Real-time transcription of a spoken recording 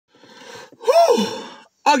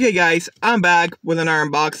Okay guys, I'm back with another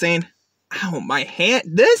unboxing. Ow, my hand,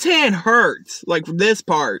 this hand hurts, like this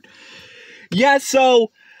part. Yeah,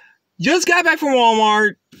 so, just got back from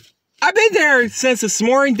Walmart. I've been there since this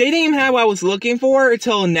morning. They didn't even have what I was looking for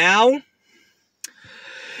until now.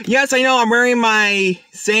 Yes, I know I'm wearing my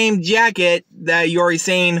same jacket that you already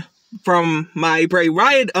seen from my Bray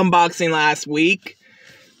Riot unboxing last week.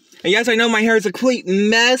 And yes, I know my hair is a complete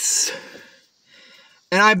mess.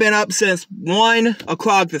 And I've been up since 1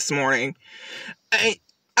 o'clock this morning. I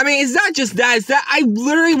mean, it's not just that. It's that I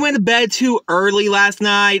literally went to bed too early last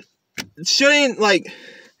night. Shouldn't, like,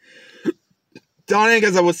 done it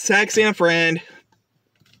because I was texting a friend.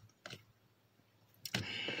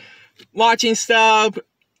 Watching stuff.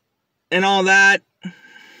 And all that.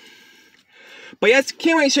 But yes,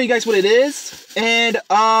 can't wait to show you guys what it is. And,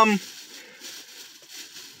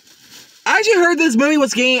 I actually heard this movie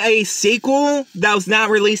was getting a sequel that was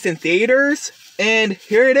not released in theaters, and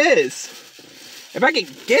here it is. If I can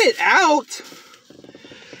get it out,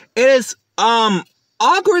 it is,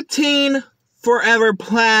 Aqua Forever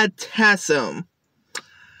Plantasm.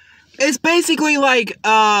 It's basically like,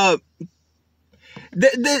 it's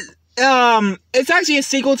actually a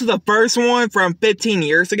sequel to the first one from 15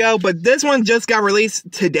 years ago, but this one just got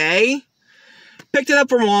released today. Picked it up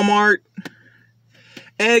from Walmart.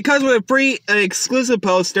 And it comes with a free exclusive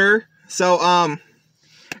poster. So,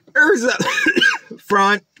 there's the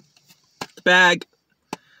front, back,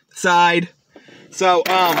 side. So,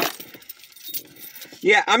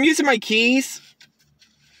 yeah, I'm using my keys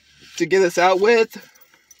to get this out with.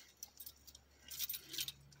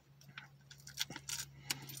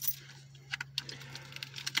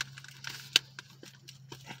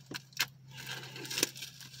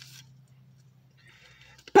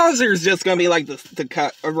 Poster is just gonna be like the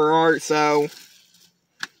cover art, so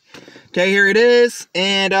okay, here it is,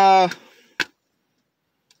 and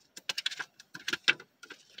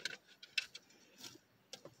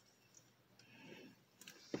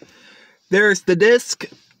there's the disc.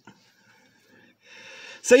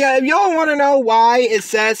 So yeah, if y'all want to know why it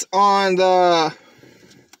says on the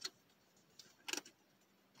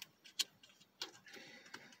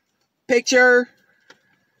picture,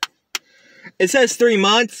 it says 3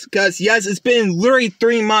 months, because yes, it's been literally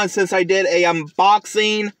 3 months since I did a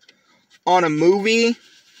unboxing on a movie.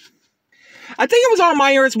 I think it was on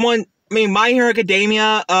My Hero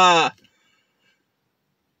Academia,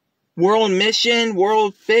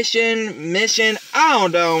 World Fishing Mission. I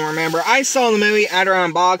don't remember. I saw the movie after I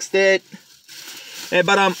unboxed it.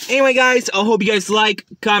 But anyway, guys, I hope you guys like,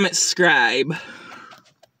 comment, subscribe.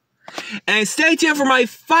 And stay tuned for my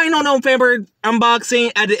final November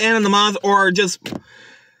unboxing at the end of the month, or just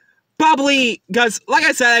probably, because like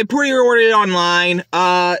I said, I pre-ordered it online.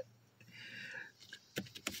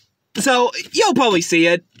 So you'll probably see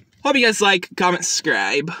it. Hope you guys like, comment,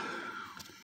 subscribe.